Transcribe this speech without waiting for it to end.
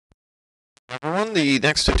Everyone, the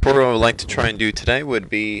next tutorial I would like to try and do today would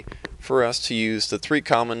be for us to use the three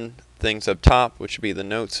common things up top, which would be the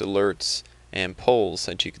notes, alerts, and polls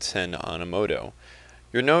that you could send on Edmodo.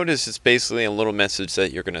 Your note is just basically a little message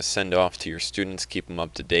that you're going to send off to your students, keep them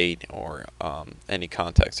up to date, or any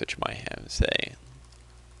contacts that you might have. Say,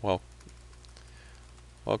 well,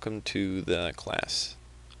 welcome to the class.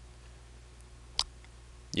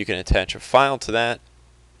 You can attach a file to that.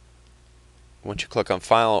 Once you click on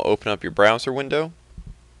File, open up your browser window.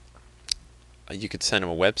 You could send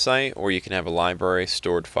them a website, or you can have a library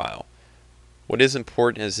stored file. What is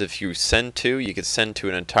important is if you send to, you could send to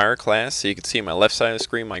an entire class. So you can see on my left side of the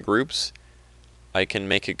screen my groups. I can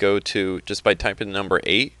make it go to, just by typing the number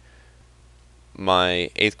 8,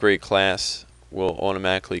 my 8th grade class will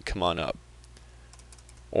automatically come on up.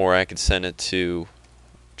 Or I could send it to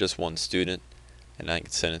just one student, and I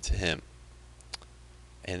could send it to him,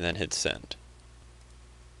 and then hit send.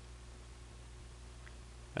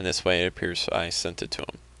 And this way it appears I sent it to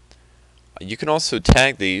him. You can also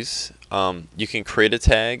tag these. You can create a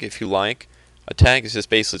tag if you like. A tag is just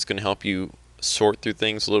basically it's going to help you sort through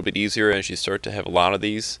things a little bit easier as you start to have a lot of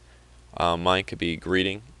these. Mine could be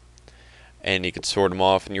greeting, and you can sort them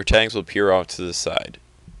off, and your tags will appear off to the side.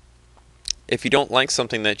 If you don't like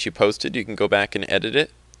something that you posted, you can go back and edit it,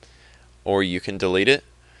 or you can delete it.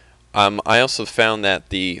 I also found that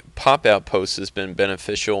the pop-out post has been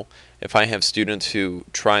beneficial. If I have students who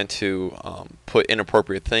try to put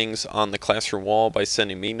inappropriate things on the classroom wall by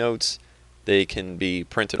sending me notes, they can be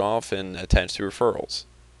printed off and attached to referrals.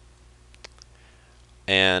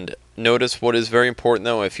 And notice what is very important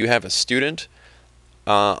though, if you have a student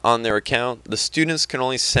on their account, the students can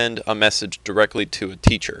only send a message directly to a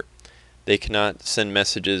teacher. They cannot send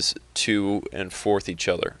messages to and forth each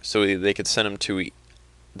other. So they could send them to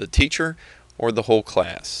the teacher or the whole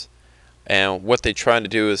class. And what they try to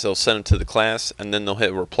do is they'll send it to the class, and then they'll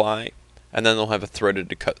hit reply, and then they'll have a threaded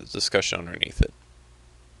discussion underneath it.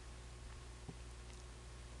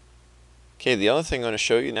 Okay, the other thing I'm going to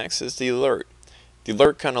show you next is the alert. The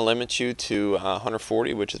alert kind of limits you to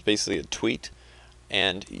 140, which is basically a tweet,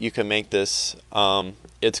 and you can make this,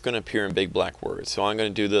 it's going to appear in big black words. So I'm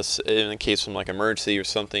going to do this in a case of like emergency or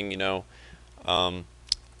something, your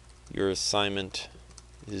assignment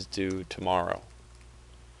is due tomorrow.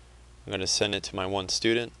 I'm going to send it to my one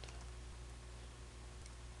student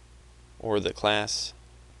or the class.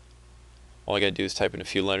 All I got to do is type in a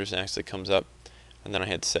few letters and it actually comes up, and then I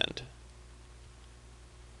hit send.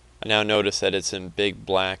 I now notice that it's in big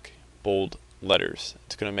black bold letters.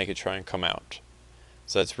 It's going to make it try and come out.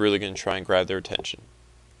 So that's really going to try and grab their attention.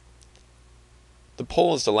 The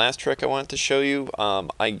poll is the last trick I wanted to show you.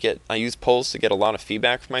 I use polls to get a lot of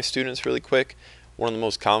feedback from my students really quick. One of the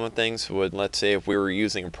most common things would, let's say if we were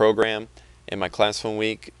using a program in my class one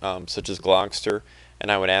week, such as Glogster,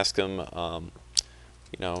 and I would ask them,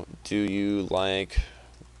 do you like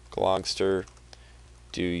Glogster?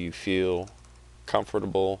 Do you feel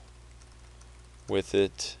comfortable with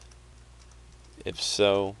it? If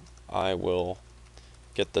so, I will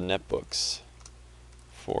get the netbooks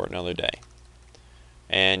for another day.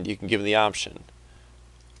 And you can give them the option.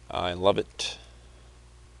 I love it.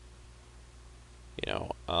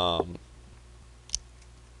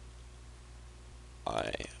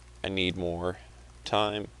 I need more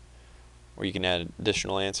time, or you can add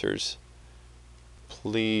additional answers.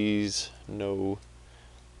 Please, no.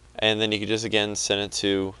 And then you can just again send it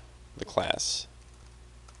to the class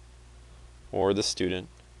or the student,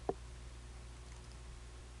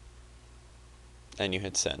 and you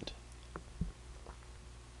hit send.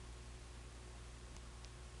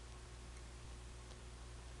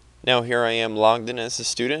 Now here I am logged in as a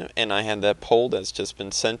student, and I had that poll that's just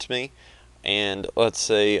been sent to me, and let's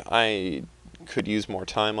say I could use more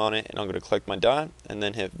time on it, and I'm going to click my dot and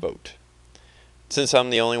then hit vote. Since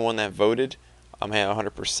I'm the only one that voted, I'm at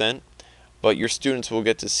 100%, but your students will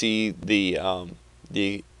get to see basically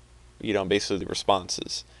the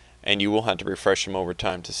responses, and you will have to refresh them over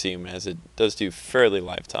time to see them, as it does do fairly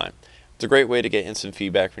live time. It's a great way to get instant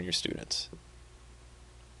feedback from your students.